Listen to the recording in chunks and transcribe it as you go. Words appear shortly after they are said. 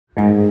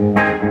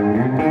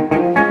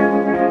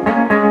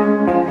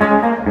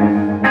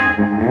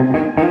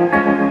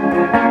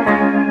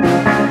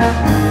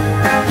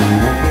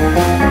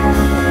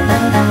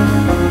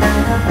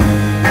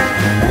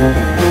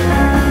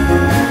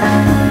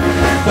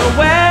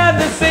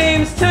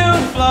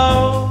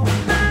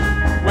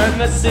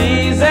The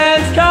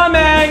seasons come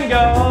and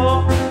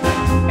go,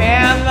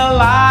 and the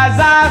lies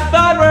I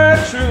thought were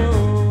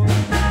true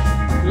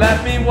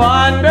left me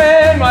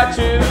wondering what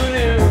to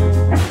do.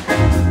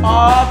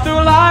 All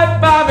through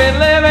life I've been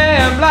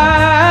living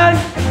blind,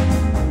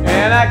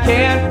 and I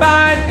can't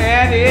find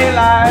any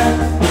light.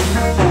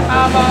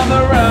 I'm on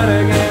the run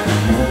again.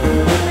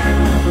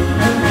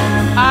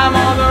 I'm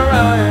on the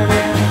run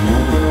again.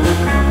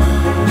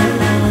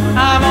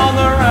 I'm on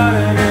the run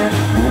again.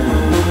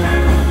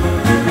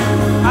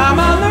 I'm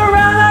on the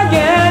run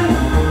again,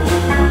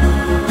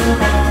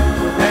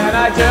 and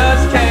I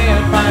just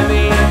can't find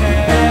the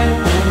end.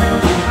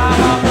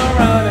 I'm on the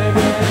run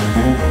again.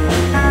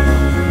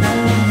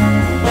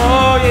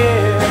 Oh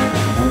yeah.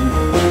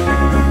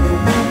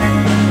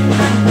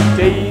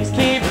 Days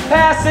keep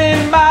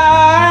passing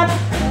by,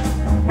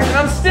 and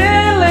I'm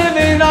still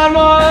living on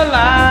one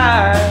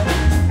line.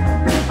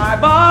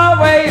 I've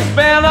always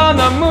been on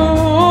the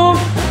move.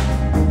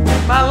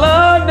 My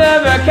love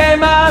never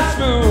came out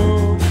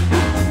smooth.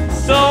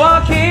 So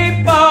I'll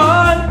keep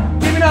on,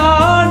 keeping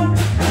on,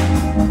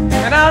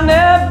 and I'll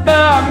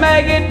never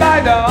make it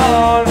by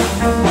dawn.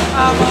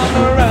 I'm on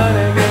the run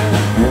again.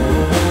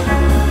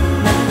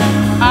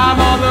 I'm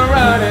on the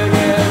run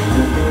again.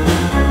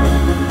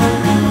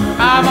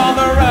 I'm on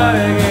the run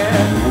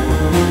again.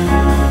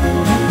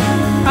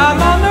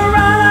 I'm on the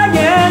run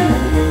again,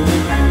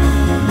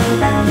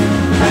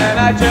 and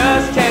I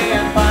just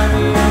can't find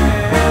the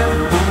end.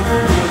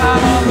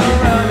 I'm on the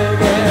run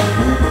again.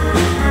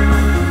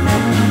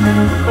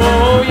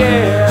 Oh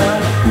yeah.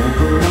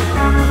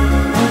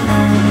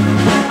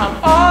 I'm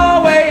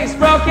always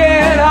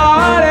broken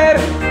hearted,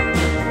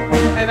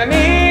 and I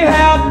need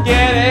help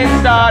getting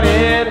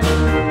started.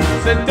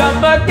 So don't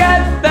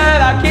forget that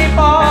I keep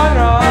on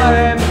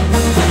running.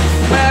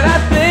 When I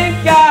think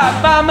I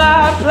found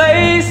my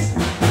place,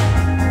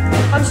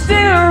 I'm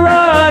still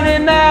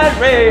running that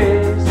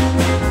race.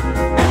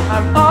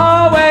 I'm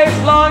always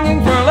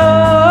longing for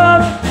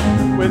love.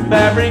 With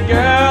every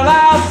girl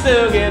I'll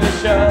still get a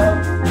shove.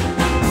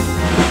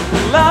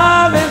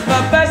 Love is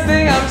the best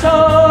thing I'm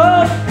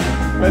told,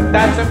 but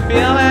that's a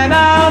feeling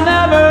I